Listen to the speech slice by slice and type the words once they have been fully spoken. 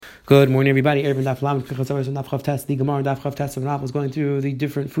Good morning, everybody. Erevin Daf Lamed Kichatzav Daf Chav Tes. The Gemara Daf Chav Tes of Naf was going through the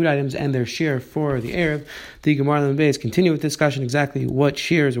different food items and their share for the Erev. The Gemara and the Beis continue with discussion exactly what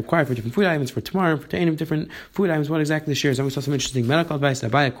share is required for different food items for tomorrow, for any different food items, what exactly the share is. And we saw some interesting medical advice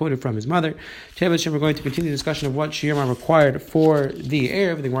that Abaya quoted from his mother. Today, we're going to continue the discussion of what share are required for the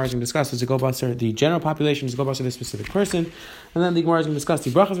Erev. The Gemara is going to discuss the Go-Basar, the general population, the Go-Basar, the specific person. And then the Gemara is going to discuss the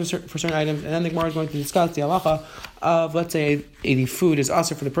brachas for certain items. And then the Gemara is going to discuss the halacha of, let's say, the food is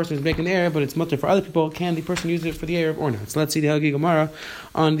also for the person who's making the Erev, but it's mutter for other people. Can the person use it for the Erev or not? So let's see the Helgi Gemara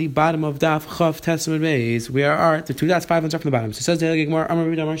on the bottom of Daf Chav Tesam Beis. We are the two dots, 5 ones up from the bottom. So it says the Helgi Gemara, Amar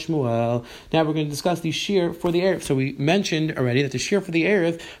Rabbi Amar Shmuel. Now we're going to discuss the shear for the Erev. So we mentioned already that the shear for the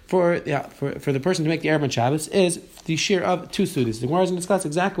Erev for the person to make the Erev on Shabbos is the shear of 2 sudas. The Gemara is going to discuss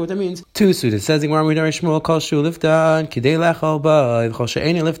exactly what that means. 2 sudas. It says the Gemara Rabbi Amar Shmuel Kol Shu Liftan Kidei Lechal Ba Kol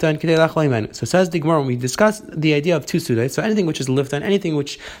She'eni Liftan Kidei Lechal Iman. So it says the Gemara when we discuss the idea of 2 sudas. So anything which is liftan, anything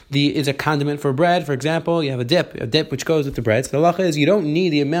which is a condiment for bread. For example, you have a dip which goes with the bread. So the halacha is you don't need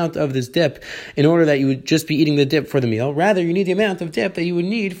the amount of this dip in order that you would just be eating the dip for the meal. Rather, you need the amount of dip that you would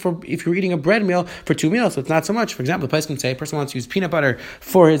need for if you're eating a bread meal for 2 meals. So it's not so much. For example, the place can say a person wants to use peanut butter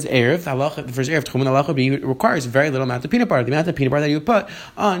for his erev. For his erev tchumen, halacha requires very little amount of peanut butter. The amount of peanut butter that you would put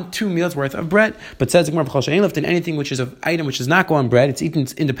on 2 meals worth of bread. But says the Gemara b'chol she'ein liftan, anything which is an item which does not go on bread, it's eaten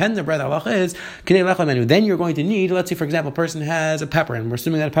independent of bread. The halacha is k'nei lechal menu. Then you're going to need, let's say for example, a person has a pepper, and we're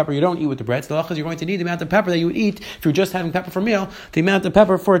assuming that a pepper you don't eat with the bread. So the halacha is you're going to need the amount of pepper that you would eat if you're just having pepper for a meal, the amount of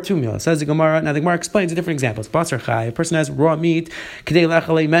pepper for 2 meals. Says the Gemara. Now the Gemara explains the different examples. Basar chai, a person has raw meat, k'nei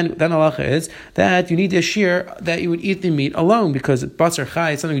lechal menu. Then the halacha is that you need a shear that you would eat the meat alone, because basar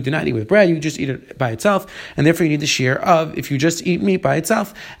chai is something you do not eat with bread, you just eat it by itself, and therefore you need the shear of if you just eat meat by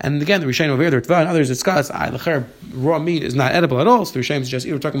itself. And again, the Rishonim over here, the Ritva and others discuss raw meat is not edible at all. So the Rishonim suggest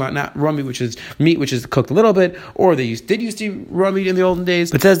either talking about not raw meat, which is meat which is cooked a little bit, or they did use to eat raw meat in the olden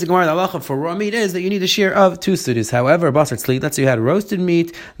days. But says the Gemara, the halacha for raw meat is that you need a shear of 2 sudas. However, basar tzli, let's say you had roasted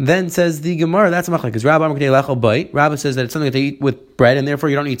meat, then says the Gemara, that's a machlek, because Rabbi says that it's something that they eat with bread, and therefore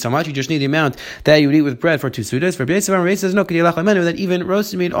you don't eat so much, you just need the amount that you would eat with bread for 2 sudas. For Rabbi says no, that even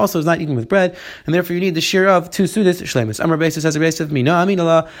roasted meat also is not eaten with bread, and therefore you need the shear of 2 sudas shlemus. Amar Rabbi says of me, no,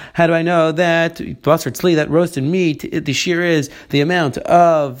 Aminallah, how do I know that basar tzli, that roasted meat, the shear is the amount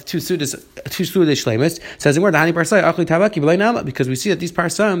of 2 sudas shlemus? Says the word because we see that these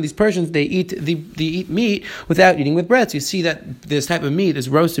Parsim, these Persians, they eat meat without eating with bread. So you see that this type of meat, this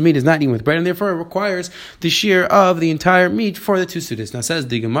roasted meat, is not eaten with bread, and therefore it requires the shear of the entire meat for the 2 sudas. Now says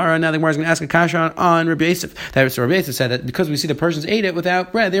the Gemara, now the Gemara is going to ask a kasha on Rabbi Yosef. That Rabbi Yosef said that because we see the Persians ate it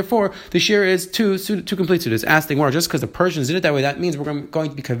without bread, therefore the shear is 2 complete sudas. Ask the Gemara, just because the Persians did it that way, that means we're going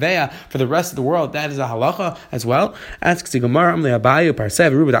to be kaveya for the rest of the world. That is a halacha as well. Asks the Gemara, Abayu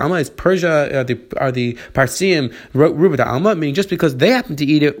Parsev Ruba Alma, is Persia are the Parsim Ruba Alma, meaning just because they happen to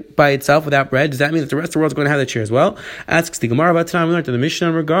eat it by itself without bread, does that mean that the rest of the world is going to have that shear as well? Asks the Gemara about time we learned in the Mishnah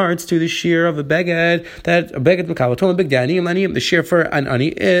in regards to the shear of a beged, that a beged mekavatom, big dani, the shear for an ani,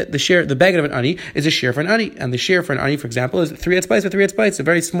 the beged of an ani is a shear for an ani, and the shear for an ani, for example, is 3 etzbais for 3 etzbais. It's a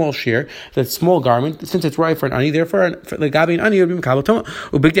very small shear, that small garment, since it's right for an ani, therefore for the gabi an ani would be mekavatom.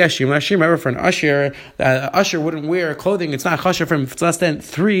 Ubig dashim lashim. Remember, for an usher wouldn't wear clothing. It's not chasher from it's less than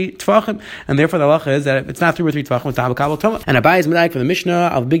 3 tvachim, and therefore the halacha is that if it's not 3 or 3 tvachim, it's not mekavatom. And Abai is medayik for the Mishnah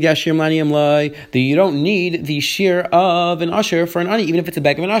of big dashim laniim lai, that you don't need the shear of an usher for an ani, even if it's a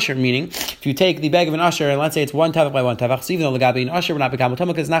bag of an usher. Meaning, if you take the bag of an usher and let's say it's 1 tavach by 1 tavach, so even though the gabi an usher would not be mekavatom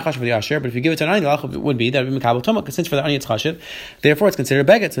because it's not chasher for the usher, but if you give it to an ani, the halacha would be that it would be mekavatom because since for the ani it's chasher, therefore it's considered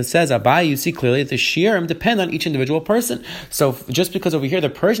a beged. So it says Abai, you see clearly that the shearim depend on each individual person. So just because over here the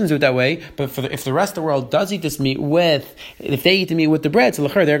Persians do it that way, but if the rest of the world does eat this meat if they eat the meat with the bread, so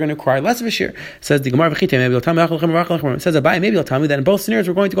they're going to require less of a shear. Says the Gemara, maybe you'll tell me says Abai, maybe you'll tell me that in both scenarios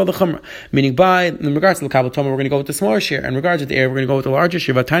we're going to go with the chumrah, meaning in regards to the kabbalah we're going to go with the smaller shear, in regards to the air we're going to go with the larger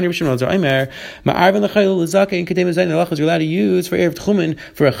shear. But tiny Rishon Aimer, ma'arvan l'chayil l'zaken and kedem zayin, the halachas you're allowed to use for erev tchumen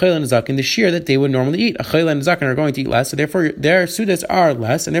for a chayil and zaken the shear that they would normally eat. A chayil and zaken are going to eat less, so therefore their sudas are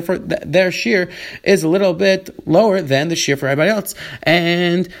less, and therefore their shear is a little bit lower than the shear for everybody else.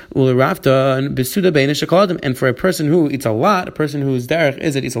 And and for a person who eats a lot, a person whose derech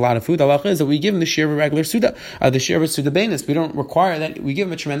is that eats a lot of food, the halacha is that we give him the shear of a regular suda, the shear of a suda beinus. We don't require that we give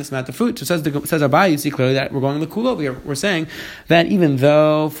him a tremendous amount of food. So says Abai, you see clearly that we're going to the kula. We're saying that even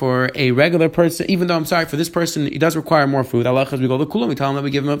though for a regular person, for this person, he does require more food. The halacha is we go the kula, we tell them that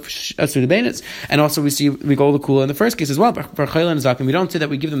we give them a suda bainis. And also we go the kula in the first case as well. For chayla and zaken, we don't say that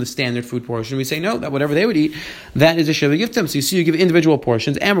we give them the standard food portion. We say no, that whatever they would eat, that is a shir we give to them. So you see, you give individual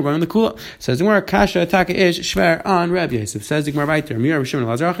portions, and we're going on the kula. Says the Gemara, kasha taka ish shver on Reb Yosef. Says the Gemara right there. Mir Reb Shimon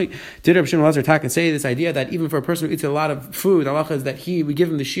Lazar. Did Reb Shimon Lazar taka say this idea that even for a person who eats a lot of food, the halacha is that we give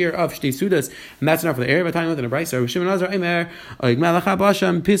him the shir of shtei sudas, and that's enough for the erev. I tell you within a brayso. Reb Shimon Lazar Eimer oig malach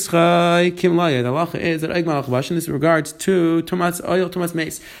habasham pischai kimlaya. The halacha is that oig malach habasham. This regards to tumas oil, tumas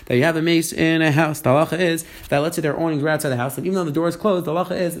mace. That you have a mace in a house. The halacha is that let's say there are awnings right outside the house, and even though the door is closed, the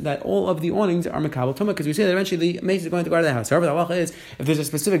halacha is that all of the awnings are mekabel tumah, because we say that eventually the mace is going to go out of the house. However, the halacha is if there's a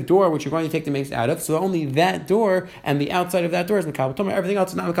specific door which you're going to take the mace out of, so only that door and the outside of that door is mekabel tumah. Everything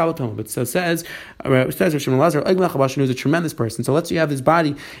else is not mekabel tumah. But so says Shimon Lazar, who's a tremendous person. So let's say you have this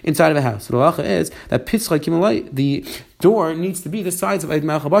body inside of a house. So the halacha is that pitzchai kimalai, the door needs to be the size of Eid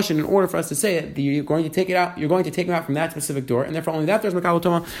Melech HaBashan in order for us to say it. You're going to take it out. You're going to take them out from that specific door, and therefore only that door is Mekabel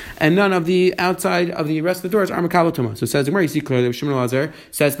Tumah, and none of the outside of the rest of the doors are Mekabel Tumah. So it says the Gemara, you see clearly that Shimon Lazar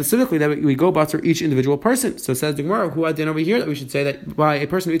says specifically that we go basar each individual person. So it says the Gemara, who had done over here, that we should say that by a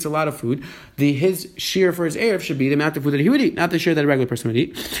person who eats a lot of food, his shear for his erev should be the amount of food that he would eat, not the shear that a regular person would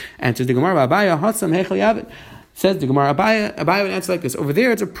eat. And says the Gemara, Abaya Hatzam Hechel Yavit. Says the Gemara, Abaya would answer like this. Over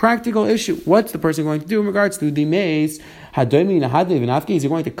there, it's a practical issue. What's the person going to do in regards to the maze? Is he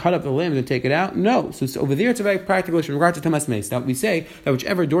going to cut up the limbs and take it out? No. So over there, it's a very practical issue in regards to Tumas Mace. Now, we say that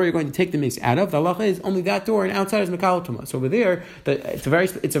whichever door you're going to take the mace out of, the halacha is only that door, and outside is Mekabel Tumah. So over there,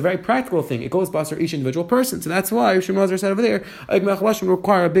 it's a very practical thing. It goes basar each individual person. So that's why Shimon Lazar said over there, Eid Melech HaBashan would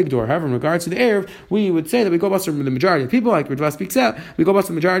require a big door. However, in regards to the erev, we would say that we go basar the majority of people, like Ritva speaks out, we go basar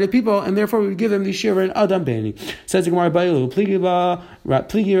the majority of people, and therefore we would give them the shir and Adam Bani. Says the Gemara, Pligi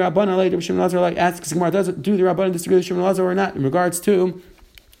Rabbanah, like Shimon Lazar, like asks the Gemara, do the Rabbanah disagree with Shimon Lazar or not in regards to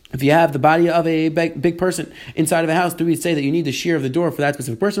if you have the body of a big person inside of a house, do we say that you need the shear of the door for that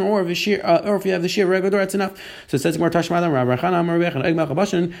specific person, or if you have the shear of a regular door, that's enough? So it says the halacha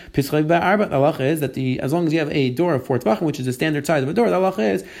is that as long as you have a door of 4 tvachim, which is the standard size of a door, the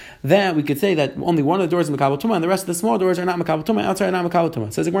halacha is that we could say that only one of the doors is Mekabel Tumah, and the rest of the small doors are not Mekabel Tumah, outside are not Mekabel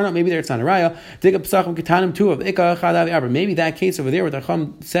Tumah. Says the Gemara, maybe there it's not a raya. Dig up psachim ketanim 2 of ikah chadav arba. Maybe that case over there where the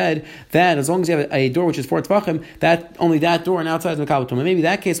Chacham said that as long as you have a door which is 4 tvachim, that only that door and outside is Mekabel Tumah. Maybe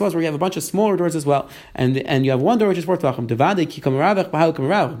that case was where you have a bunch of smaller doors as well, and you have one door which is 4 tvachim.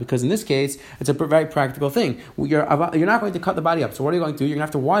 Because in this case, it's a very practical thing. You're not going to cut the body up. So what are you going to do? You're going to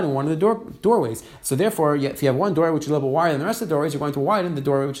have to widen one of the doorways. So therefore, if you have one door which is a little bit wider than the rest of the doorways, you're going to widen the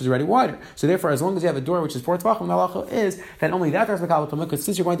door which is already wider. So therefore, as long as you have a door which is 4 tvachim, the halacha is that only that door is Mekabel Tumah, because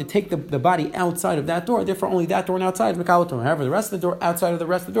since you're going to take the body outside of that door, therefore only that door and outside is Mekabel Tumah. However, the rest of the door outside of the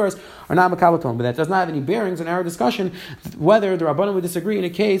rest of the doors are not Mekabel Tumah. But that does not have any bearings in our discussion whether the Rabbanan would disagree in a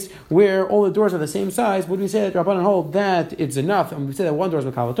case where all the doors are the same size. Would we say that the Rabbanan hold that it's enough, and we say that one door is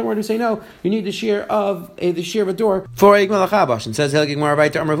Mekabel Tumah, or do we say no, you need the shear of a door for a Melech HaBashan? Says Helgig Marav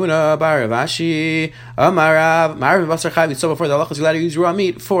Amravuna Bar Ravashi Amarav Marav Basar Chavi. So before the halacha is allowed to use raw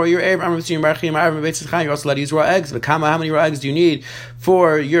meat for your erev Amrav Barachim Marav Beitzis Chaim. You're also allowed to use raw eggs. But how many raw eggs do you need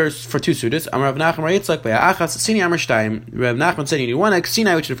for 2 sudas? Amarav Nachman Reitzak by Achas Sini Amar Shtayim. Rav Nachman said you need 1 egg.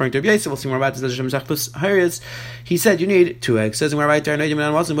 Sinai, which is referring to Rav Yosef. We'll see more about this. He said you need 2 eggs. Says right there,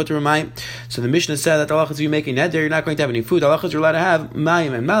 so the Mishnah said that the halacha is if you make a neder, you're not going to have any food. The halacha is you're allowed to have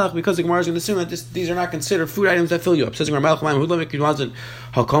mayim and malach, because the Gemara is going to assume that these are not considered food items that fill you up. Says the Gemara,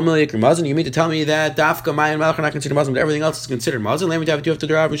 you mean to tell me that dafka mayim and malach are not considered mazon, but everything else is considered mazon? Let me have to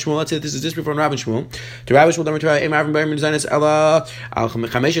the Rav and Shmuel. Let's say this is this before Rav and Shmuel. To Rav and Shmuel, because Rav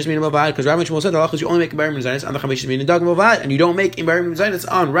and Shmuel said the halacha is you only make barim mizanis on the chamesh min dag movad, and you don't make barim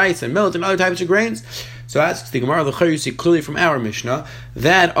mizanis on rice and millet and other types of grains. So asks the Gemara, you see clearly from our Mishnah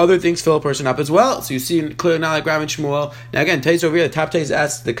that other things fill a person up as well. So you see clearly not like Rav and Shmuel. Now again, Tais over here, the top Tais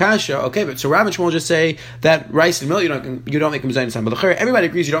asks the Kasha, okay, but so Rav and Shmuel just say that rice and milk you don't make a mezainis on. But everybody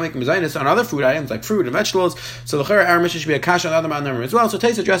agrees you don't make a mezainis on other food items like fruit and vegetables. So our Mishnah should be a Kasha on the other man as well. So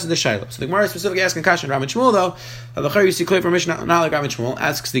Tais addresses the Shiloh. So the Gemara is specifically asking Kasha and Rav and Shmuel though. You see clearly from Mishnah not like Rav and Shmuel.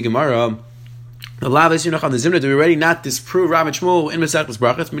 Asks the Gemara, the Lavas Yunach on the Zimna, do we already not disprove Rav and Shmuel in Masechtas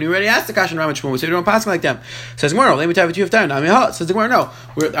Brachos? I mean, we already asked the Kashan Rav and Shmuel, we say we don't pass like them. Says the Gemara, let me tell you if you have time. Says the Gemara, no.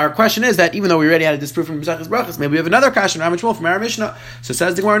 Our question is that even though we already had a disproof from Masechtas Brachos, maybe we have another Kashan Rav and Shmuel from our Mishnah. So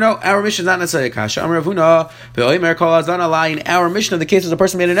says the Gemara, no, our Mishnah is not necessarily a Kasha. Amar Ravuna, Be'oimer Kol Hazana Lai. In our Mishnah, the case is a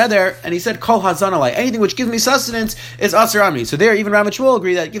person made a neder, and he said Kol Hazana Lai. Anything which gives me sustenance is Asar Amni. So there, even Rav and Shmuel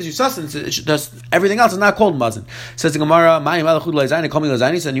agree that it gives you sustenance. Everything else is not called Mazin. Says the Gemara, Mayim Melachud Lai Zayin, Kol Mi Lai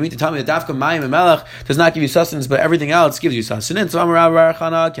Zayin. So you mean to tell me that Dafka Mayim and Melach melech does not give you sustenance, but everything else gives you sustenance. So when we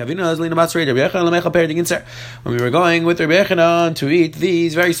were going with Rabbi Yechanan to eat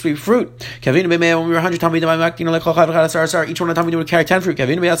these very sweet fruit, when we were 100 Talmidim, each one of the Talmidim would carry 10 fruit.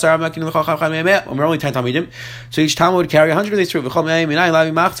 When we were only 10 Talmidim, so each Talmud would carry 100 of these fruit.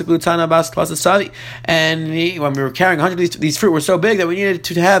 And when we were carrying 100 of these fruit were so big that we needed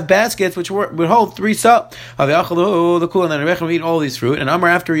to have baskets which would hold 3 sa. And then Rabbi Yechanan would eat all these fruit. And Amar,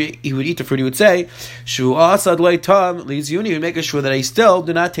 after he would eat the fruit, he would say, Shu asad leitam lizuni. He would make sure that he still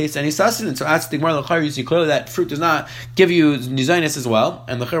do not taste any sustenance. So ask the Gemara l'chayr, you see clearly that fruit does not give you nizaynus as well.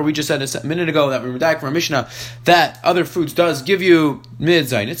 And l'chayr, we just said a minute ago that we were back from our Mishnah that other fruits does give you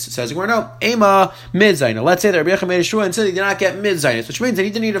mid-zaynus. It says the Gemara, no, ema mid-zaynus. Let's say that Rabbi Yechanan made a shua and said he did not get mid-zaynus, which means that he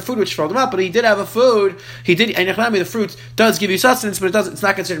didn't eat a food which filled him up, but he did have a food. He did, and the fruit does give you sustenance, but it's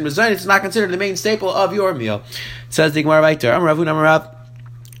not considered mid-zaynus. It's not considered the main staple of your meal. It says the Gemara right there. Amarav.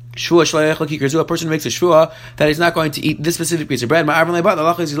 A person who makes a shvua that he's not going to eat this specific piece of bread, the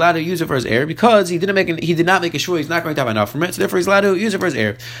halacha is he's allowed to use it for his heir because he did not make a shvua. He's not going to have enough from it, so therefore he's allowed to use it for his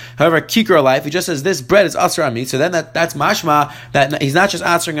heir. However, kikar life, he just says this bread is asr on me, so then that's mashma that he's not just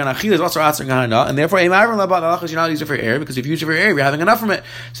answering on achil, he's also answering on hana, and therefore the halacha is you're not use it for your heir because if you use it for your heir, you're having enough from it.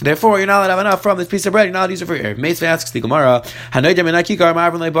 So therefore you're not allowed to have enough from this piece of bread. You're not allowed to use it for your heir. Meisvei asks the Gemara, the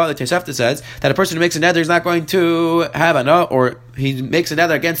Tosefta says that a person who makes a neder is not going to have enough, or he makes a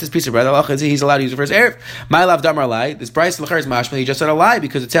neder against this piece of bread. He's allowed to use it for his erev. My love damar lie. This price l'char is mashma. He just said a lie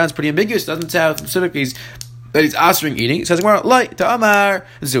because it sounds pretty ambiguous. It doesn't sound specifically that he's answering eating. It says light to amar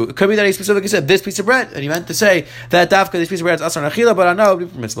zu. It could be that he specifically said this piece of bread, and he meant to say that dafka this piece of bread is asar nachila, but I know it would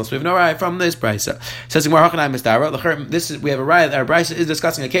be permissible. So we have no right from this price. It says we have a right. Our price is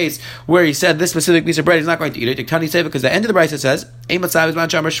discussing a case where he said this specific piece of bread he's not going to eat it. Can he say because the end of the price it says this said it's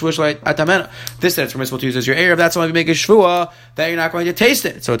permissible to use as your erev. That's why we make a shvua that you're not going to taste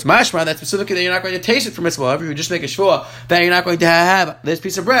it. So it's mashma that specifically that you're not going to taste it permissible. However, you just make a shvua that you're not going to have this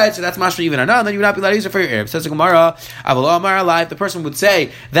piece of bread, so that's mashma even or not, and then you would not be allowed to use it for your erev. Says the Gemara, the person would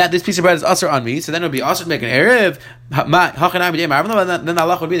say that this piece of bread is asr on me, so then it would be asr to make an erev. Then the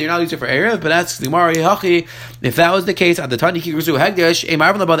Allah would be that you're not using it for erev. But that's the Gemara. If that was the case at the Tani Kikar Zu Hegdish,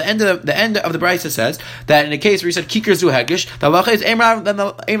 the end of the Brisa says that in a case where you said Kikar Zu Hegdish, the Allah is then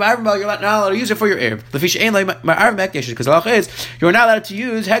the you're not allowed to use it for your erev. Because Allah is you're not allowed to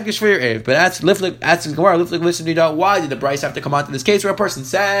use Hegdish for your erev. But that's the Gemara. Why did the Brisa have to come on to this case where a person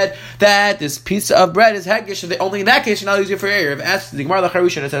said that this piece of bread is Hegdish? So only in that case you're not using it for erev. As the Gemara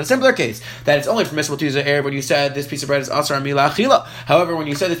Lacharusha said a similar case that it's only permissible to use an erev when you said this piece of bread is asr on mila achila. However, when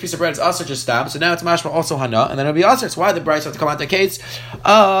you said this piece of bread is asr just stam, so now it's mashma also hana, and then it'll be asr. So why the Brisa have to come out the case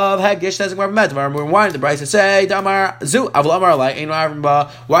of Haggish? Says why did the Brisa say damar zu avul amar lai ein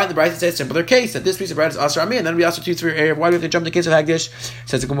arba? Why did the Brisa say a simpler case that this piece of bread is asr on me, and then it'll be asr to use for your erev? Why do we have to jump the case of Haggish?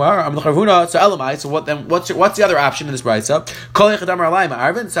 Says the Gemara, I'm l'charvuna. So elamai. So what then? What's the other option in this Brisa? Kol echad amar lai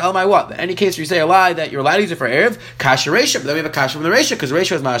ma'arvin. So elamai what? Any case where you say a lie that you're allowed to use it for erev, kasha reisha. But then we have a kasha from the reisha because the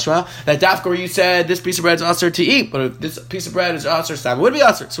reisha is mashma that dafka where you said this piece of bread is asr to eat, but if this piece of bread is asr stam, it would be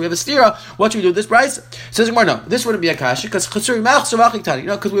asr. So we have a stira. What should we do with this price? Says Gemara, no, this wouldn't be a kasha because chasuri melch savachik tani.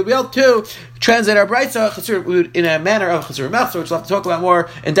 Because we'd be able to translate our brisa in a manner of chasuri melch, which we'll have to talk about more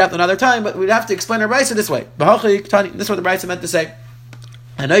in depth another time. But we'd have to explain our brisa this way. This is what the brisa meant to say.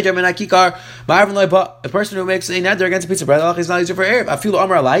 A person who makes a neder against a piece of bread, Allah is not using for erev. I feel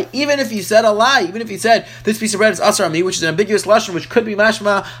Amar alai. Even if he said a lie, even if he said this piece of bread is asar on me, which is an ambiguous lashon, which could be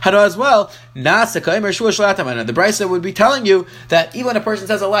mashma hana as well. The Brisa would be telling you that even when a person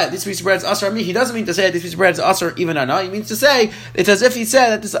says a lie, this piece of bread is asar on me, he doesn't mean to say this piece of bread is asar even hana. He means to say it's as if he said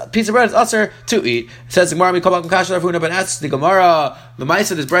that this piece of bread is asar to eat. It says the Gemara, but asks the Gemara, the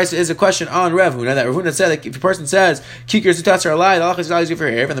Ma'aseh this Brisa is a question on Rav Huna, that Rav Huna said that if a person says kikir zutasar a lie, the Allah is not using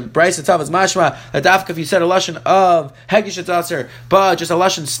for erev, and the Brisa itself is mashma that dafka if you said a lashon of hegish etzaser, but just a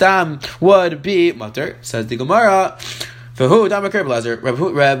lashon stam would be mutter. Says the Gemara. For who Damakar Blazer, Reb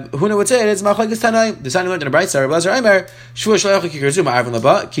Huna would say it is machlekes tanaim. The Tanaim learned in a Brisa. Reb Blazer Aimer shvua shloach kikar zuma arvin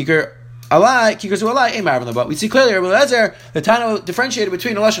laba kikar. Alai, kikar zu alai, aim marvin laba. We see clearly Reb Eliezer, the Tana differentiated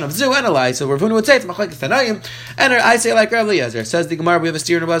between a lashon of zu and alai. So Reb Huna would say it's machlekes tanaim, and I say like Reb Eliezer. Says the Gemara, we have a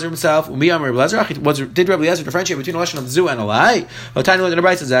steer in Reb Eliezer himself. Did Reb Eliezer differentiate between a lashon of zu and alai?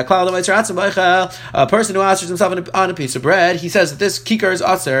 A person who answers himself on a piece of bread, he says that this kikar is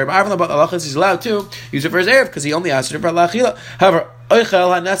aser. Marvin laba, Allah is allowed to use it for his erev because he only answered it for lachila. However,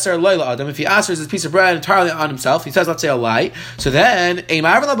 If he asks this piece of bread entirely on himself, he says, let's say a lie. So then, a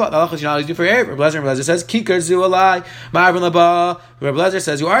ma'arvin laba, the halacha is not allowed to do for erev. Rabbi Lezer says, kikar zu a lie. Ma'arvin laba. Rabbi Lezer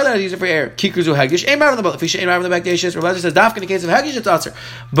says, you are allowed to use it for erev. Kikar zu hagdish. A ma'arvin laba. If you say a ma'arvin laba hagdish, Rabbi Lezer says, dafka in the case of hagdish, it's aser.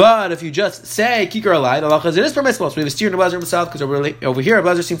 But if you just say kikar a lie, the halacha is it is permissible. So we have a steer in Rabbi Lezer himself, because over here,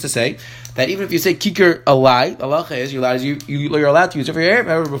 Rabbi Lezer seems to say that even if you say kikar a lie, the halacha is you're allowed to use it for erev.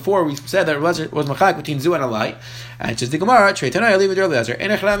 However, before we said that Rabbi Lezer was machak between zu and a lie. And just the Gemara, Trei Tanai, leave it to Rabbi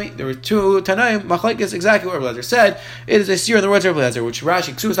Lezer. There were two Tanaim, machlekes, exactly what Rabbi Lezer said. It is a seer in the words of Rabbi Lezer, which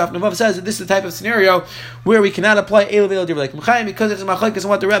Rashi Ksus Afnavav says that this is the type of scenario where we cannot apply Eil Veil Divrei Mechayim because it's a machlekes and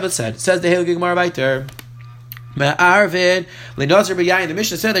what the Rebbe said. It says the Heil Gemara Vayter. Ma'arvin leNazir b'yayin. The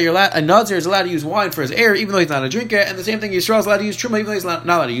Mishnah said that a Nazir is allowed to use wine for his heir, even though he's not a drinker, and the same thing Yisrael is allowed to use truma, even though he's not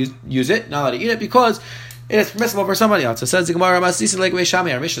allowed to use it, not allowed to eat it, because it is permissible for somebody else. So says the Gemara, Masisin like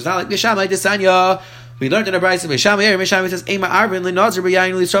Beishamai. Our Mishnah is not like Beishamai Desanya. We learned in a brayso Beishamai says Ema Arvin leNazir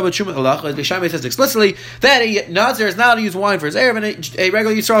b'yayin l'Yisrael b'truma halacha. Beishamai says explicitly that a Nazir is not allowed to use wine for his heir, and a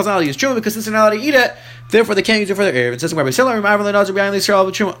regular Yisrael is not allowed to use truma because since they're not allowed to eat it, therefore they can't use it for their heir. It says Gemara Beisila Arvin leNazir b'yayin l'Yisrael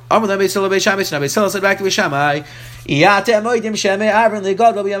b'truma. Amar Beisila Beishamai. So now Beisila said back to Beishamai.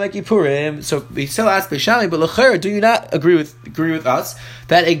 So we still ask Beishamai, but l'cher, do you not agree with us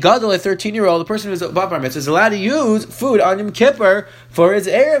that a gadol, a 13-year-old, a person who's above bar mitzvah, is allowed to use food on Yom Kippur for his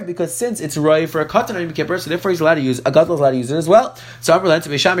erev because since it's roy for a katan on Yom Kippur, so therefore he's allowed to use a gadol is allowed to use it as well. So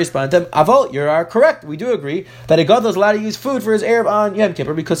Beishamai responded to them, Avol, you are correct. We do agree that a gadol is allowed to use food for his erev on Yom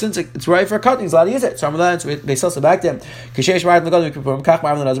Kippur because since it's roy for a katan, he's allowed to use it. So Beisil back to him. So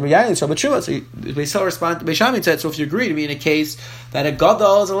Beisil responded to Beishamai and said, so if you agree to me in a case that a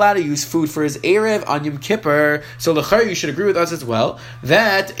gadol is allowed to use food for his erev on Yom Kippur, so l'cher you should agree with us as well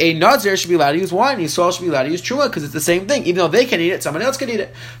that a Nazir should be allowed to use wine, and Yisrael should be allowed to use truma because it's the same thing. Even though they can eat it, someone else can eat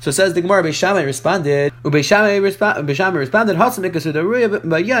it. So it says the Gemara, Beishamai responded. Beishamai responded. Beishamai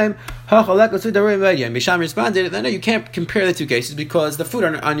responded. No, you can't compare the two cases because the food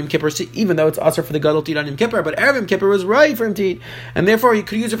on Yom Kippur, even though it's also for the gadol to eat on Yom Kippur, but erev Yom Kippur was right for him to eat, and therefore you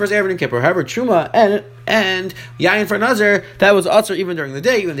could use it for his erev Yom Kippur. However, truma and yayin for Nazir, that was also even during the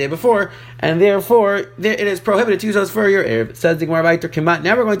day, even the day before, and therefore it is prohibited to use those for your erev. It says the Gemara Vayter Kemat.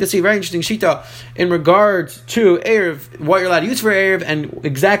 Now we're going to see a very interesting shita in regards to erev, what you're allowed to use for erev, and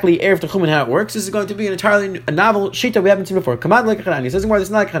exactly erev Techum and how it works. This is going to be an entirely novel shita we haven't seen before. Kemat like Chananya. It says the Gemara, this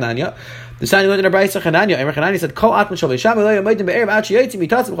is not like Chananya. The sign learned in a brayso Chananya. Chananya said, "Kol atman shel Beishamai lo yomaydim be'erev achi yitzim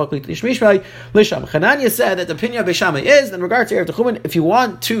yitatzav chaklit lishmishmai lisham." Chananya said that the opinion of Beishamai is, in regards to erev Techum, if you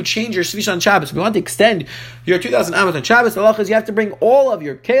want to change your svish on Shabbos, if you want to extend your 2,000 amos on Shabbos, the halacha is you have to bring all of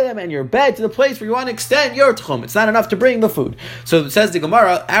your kalim and your bed to the place where you want to extend your tchum. It's not enough to bring the food. So it says the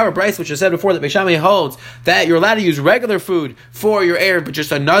Gemara, our brayso, which I said before, that Beishamai holds that you're allowed to use regular food for your erev, but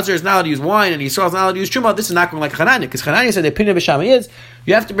just a Nazir is not allowed to use wine and Yisrael is not allowed to use truma. This is not going like Chananya, because Chananya said the opinion of Beishamai is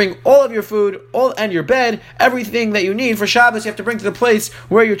you have to bring all of your food, and your bed, everything that you need for Shabbos, you have to bring to the place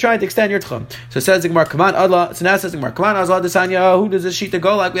where you're trying to extend your tchum. So it says the Gemara, Kaman Adla. So now it says the Gemara, Kaman Adla Desanya. Who does this shita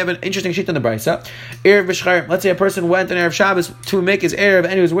go like? We have an interesting shita in the brayso. Erev v'shchar. Let's say a person went on erev Shabbos to make his erev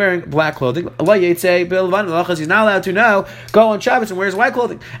and he was wearing black clothing. Allah Yitzay Bilvan Malachas. He's not allowed to now go on Shabbos and wear his white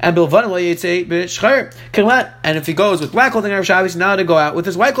clothing. And Bilvan Allah Yitzay B'shchar Kaman. And if he goes with black clothing on erev Shabbos, he's now to go out with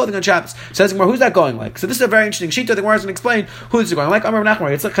his white clothing on Shabbos. Says the Gemara, who's that going like? So this is a very interesting shita. The Gemara is going to explain who this is going like. Amar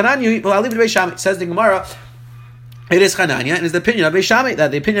Nachman. It's like Chananya. Well, I'll leave it to Beishamai. Says the Gemara, it is Chananya, and it's the opinion of Beishamai,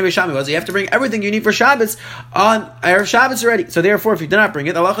 that the opinion of Beishamai was you have to bring everything you need for Shabbos on Erev Shabbos already. So therefore, if you do not bring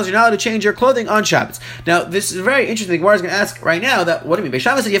it, the halacha is you're not allowed to change your clothing on Shabbos. Now, this is very interesting. The Gemara is going to ask right now that, what do you mean?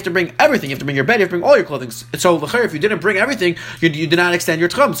 Beishamai said you have to bring everything. You have to bring your bed, you have to bring all your clothing. So, if you didn't bring everything, you did not extend your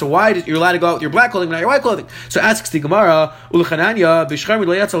tchum. So why did you're allowed to go out with your black clothing, not your white clothing? So asks the Gemara, asks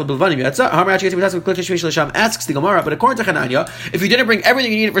the Gemara, but according to Chananya, if you didn't bring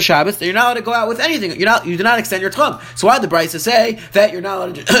everything you needed for Shabbos, then you're not allowed to go out with anything. You do not extend your tchum. So why did the brayso say that you're not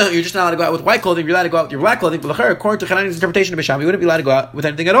allowed to, you're just not allowed to go out with white clothing, you're allowed to go out with your black clothing? But according to Chananya's interpretation of Beishamai, you wouldn't be allowed to go out with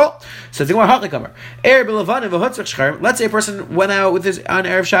anything at all. So the Gemara, let's say a person went out with his on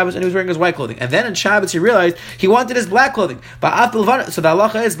Erev Shabbos and he was wearing his white clothing, and then on Shabbos he realized he wanted his black clothing. So the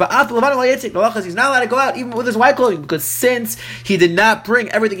halacha is, the halacha is he's not allowed to go out even with his white clothing, because since he did not bring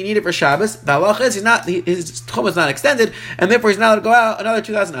everything he needed for Shabbos, the halacha is his tchum is not extended, and therefore he's not allowed to go out another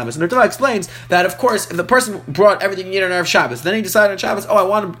 2,000 amos. And the Torah explains that, of course, if the person brought everything he needed on Erev Shabbos, then he decided on Shabbos,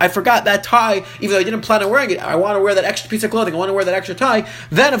 I forgot that tie, even though I didn't plan on wearing it, I want to wear that extra piece of clothing, I want to wear that extra tie,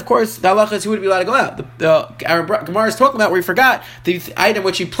 then of course the halacha is he wouldn't be allowed to go out. Our Gemara is talking about where he forgot the item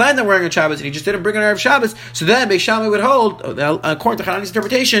which he planned on wearing on Shabbos and he just didn't bring it on Erev Shabbos, so then Beishamai would hold, according to Chananya's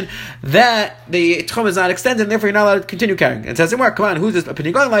interpretation, that the tchum is not extended and therefore you're not allowed to continue carrying. And it says, come on, who's this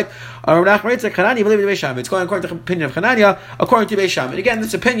opinion going like? It's going going according to the opinion of Hanania, according to Beis Shammai. And again,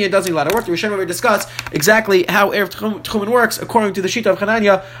 this opinion doesn't need a lot of work. The Rishonim will discuss exactly how Erev Tchumen works according to the Shita of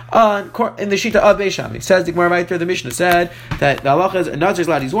Hanania in the Shita of Beis Shammai. It says the Gemara right there, the Mishnah said that the halacha is a Nazir is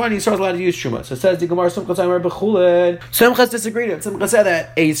allowed to use wine, Yisrael is allowed to use Truma. So it says the Gemara, Simchas disagreed. Simchas said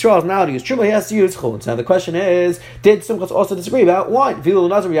that a Yisrael is not allowed to use Truma, he has to use Chulin. Now the question is, did Simchas also disagree about wine?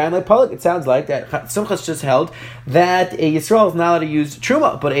 It sounds like that Simchas just held that a Yisrael is not allowed to use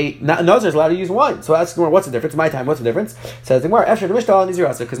Truma, but a Nazir is allowed to use wine. So ask the Gemara, what's the difference? My time, what's the difference? Says the Gemara, Efshar the Mishnah on Nazir,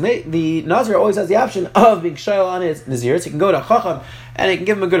 because the Nazir always has the option of being shayl on his Nazir. So he can go to Chacham and he can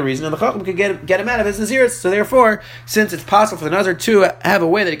give him a good reason, and the Chacham can get him out of his Nazir. So therefore, since it's possible for the Nazir to have a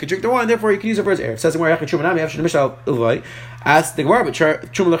way that he could drink the wine, therefore he can use it for his Erev. Says the Gemara, ask the Gemara, but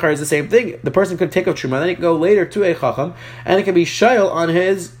Truma L'char is the same thing. The person could take up Truma, then he can go later to a Chacham, and it can be shayl on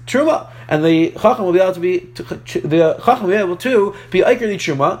his Truma, and the Chacham will be able to be Iker the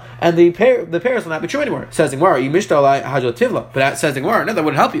Truma, and the parents will not be Truma anymore. Says the Gemara, you mishdalai hajal tivla, but says the Gemara, no, that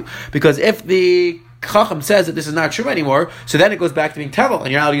wouldn't help you, because if the Chacham says that this is not true anymore, so then it goes back to being tevel,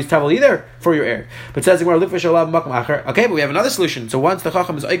 and you're not allowed to use tevel either for your heir. But says the Gemara, okay, but we have another solution. So once the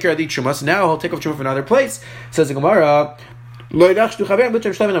Chacham is Iker the Truma, so now he'll take off Truma from another place. Says the Gemara, we're not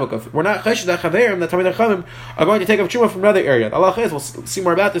chesed that chaverim that Talmidei Chachamim are going to take up truma from another area. The halacha is, we'll see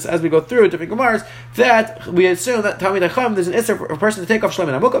more about this as we go through different gemaras, that we assume that Talmidei Chachamim there's an issur for a person to take off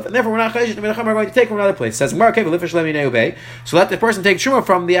shlemin hamukaf, and therefore we're not chesed Talmidei Chachamim are going to take from another place. It says Gemara, so let the person take truma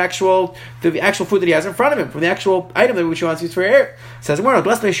from the actual food that he has in front of him, from the actual item that which he wants to use for erev. Says Gemara,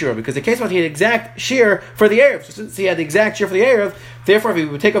 bless my shir, because the case was he had exact shear for the erev. So since he had the exact shear for the erev, therefore if he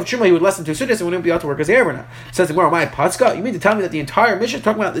would take off truma, he would lessen 2 sudas and wouldn't be able to work as erev or not. Says Gemara, my patzka, you mean to tell me that the entire Mishnah is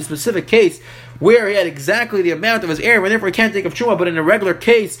talking about the specific case where he had exactly the amount of his erev, and therefore he can't take of truma, but in a regular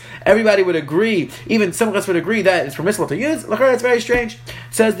case, everybody would agree, even some of us would agree that it's permissible to use? That's very strange.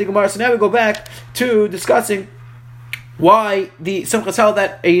 Says the Gemara. So now we go back to discussing why the Simchas held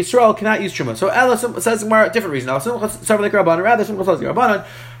that a Yisrael cannot use truma. So Ella says the Gemara a different reason. Now Simchas Sarva like Rabbanan, rather Simchas says the Rabbanan.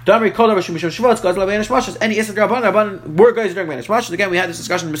 Damri Kol Davar Shum Mishum Shavuos Gaz LaBeinish Mashas. Any Yisrael Rabbanan were guys during Beinish Mashas. Again, we had this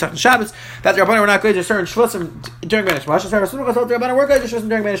discussion in Masechet Shabbos that the Rabbanan were not guys to certain Shvusim during Beinish Mashas. However, Simchas held the Rabbanan were guys to Shvusim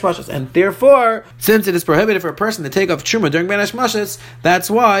during Beinish Mashas, and therefore, since it is prohibited for a person to take off truma during Beinish Mashas,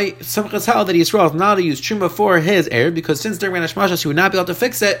 that's why Simchas held that Yisrael is not allowed to use truma for his heir, because since during Beinish Mashas he would not be able to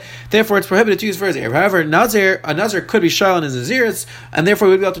fix it, therefore it's prohibited to use for his heir. However, a Nazir could be shayl on his Naziris, and therefore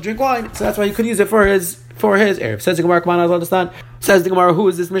he would be able to drink wine, so that's why he could use it for his heir. Says the Gemara, come on, I understand. Says the Gemara, who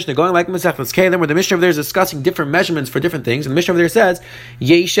is this Mishnah going like Masechet Kalim, where the Mishnah over there is discussing different measurements for different things, and the Mishnah over there says,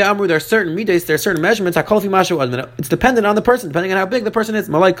 Yeisha Amru, there are certain midas, there are certain measurements, HaKol Fi Mashu Admin. It's dependent on the person, depending on how big the person is.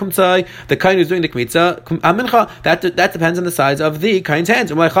 Malay Kumtzai, the kain who's doing the Kmitza, Amincha, that depends on the size of the kain's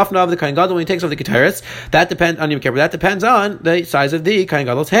hands. Malay Chafna of the kain gadol, when he takes off the Keteris, that depends on Yom Kippur, that depends on the size of the kain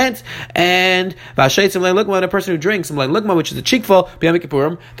gadol's hands. And Vashaitzim Malay Lugma, a person who drinks Malay Lugma, which is a cheekful, B'Yom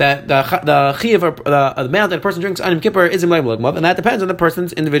Kippurim, that the chiv, the amount that a person drinks on Yom Kippur is Malay Lugma, and that depends on the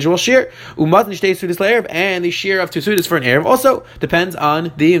person's individual shear. And the shear of 2 sudas for an erev also depends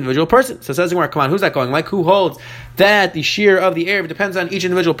on the individual person. So it says, come on, who's that going? Like, who holds that the shear of the erev depends on each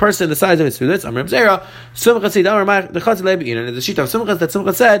individual person, the size of his sudas? Amr Zera, and the sheet of Simchas that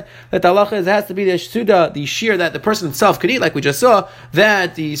Simchas said that the halacha is, it has to be the suda, the shear that the person himself could eat, like we just saw,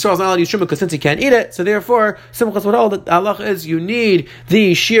 that the Yisrael is not allowed to use truma because since he can't eat it, so therefore Simchas would hold that the halacha is you need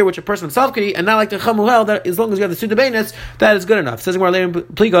the shear which a person himself could eat, and not like the Chamu held that as long as you have the suda beinus, that is good enough. It says more later,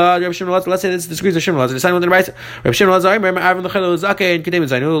 let's say this disagrees with Shimon Lazar. The sign with the right. Reb Shimon Lazar, remember, Avram Lechel Zake and Kedem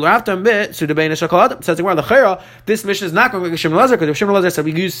Zainu. After a bit, Suda Bein Shakalad. Says the Chayra. This mission is not going with Shimon Lazar, because Shimon Lazar said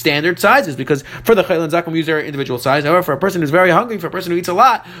we use standard sizes, because for the Chayla and Zakum we use their individual size. However, for a person who's very hungry, for a person who eats a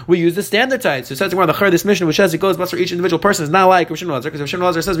lot, we use the standard size. So it says the Chayra. This mission, which says it goes best for each individual person, is not like Reb Shimon Lazar, because Reb Shimon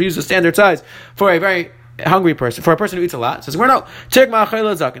Lazar says we use the standard size for a very hungry person, for a person who eats a lot. It says, no, it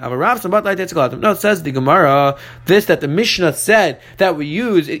says the Gemara, this that the Mishnah said that we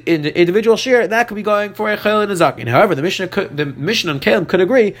use in the individual share, that could be going for a chayil and a zakin. However, the Mishnah and Kalim could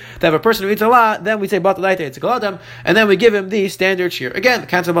agree that if a person who eats a lot, then we say batalaita etzikaladam, and then we give him the standard share. Again, the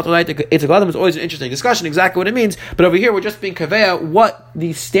concept of batalaita etzikaladam is always an interesting discussion, exactly what it means, but over here we're just being kaveya what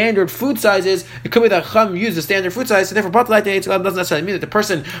the standard food size is. It could be that Chum used the standard food size, so therefore batalaita etzikaladam doesn't necessarily mean that the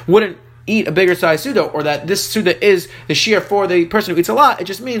person wouldn't eat a bigger size suda, or that this suda is the shear for the person who eats a lot. It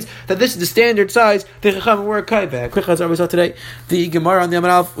just means that this is the standard size. The Chacham were kaiveh. Quick as we saw today, the Gemara on the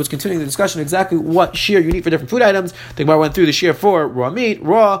Amar Aleph was continuing the discussion exactly what shear you need for different food items. The Gemara went through the shear for raw meat,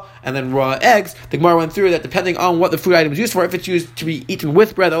 raw, and then raw eggs. The Gemara went through that depending on what the food item is used for. If it's used to be eaten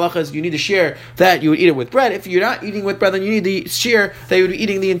with bread, the halacha is you need the shear that you would eat it with bread. If you're not eating with bread, then you need the shear that you would be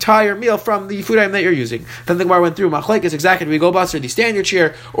eating the entire meal from the food item that you're using. Then the Gemara went through machlekes exactly, do we go bust the standard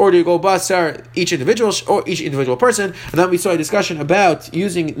shear, or do you go basar each individual person. And then we saw a discussion about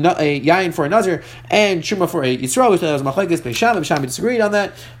using a yain for a nazir and truma for a yisrael. We saw that was machlekes Beis Shammai. Beis Shammai disagreed on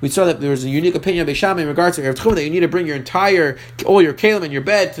that. We saw that there was a unique opinion of Beis Shammai in regards to erev tchum, that you need to bring all your kalim and your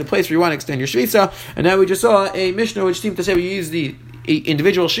bed to the place where you want to extend your shvitza. And now we just saw a mishnah which seemed to say we use the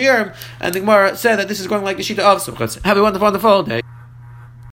individual shiurim, and the Gemara said that this is going like the shita of Simchas. Have a wonderful day.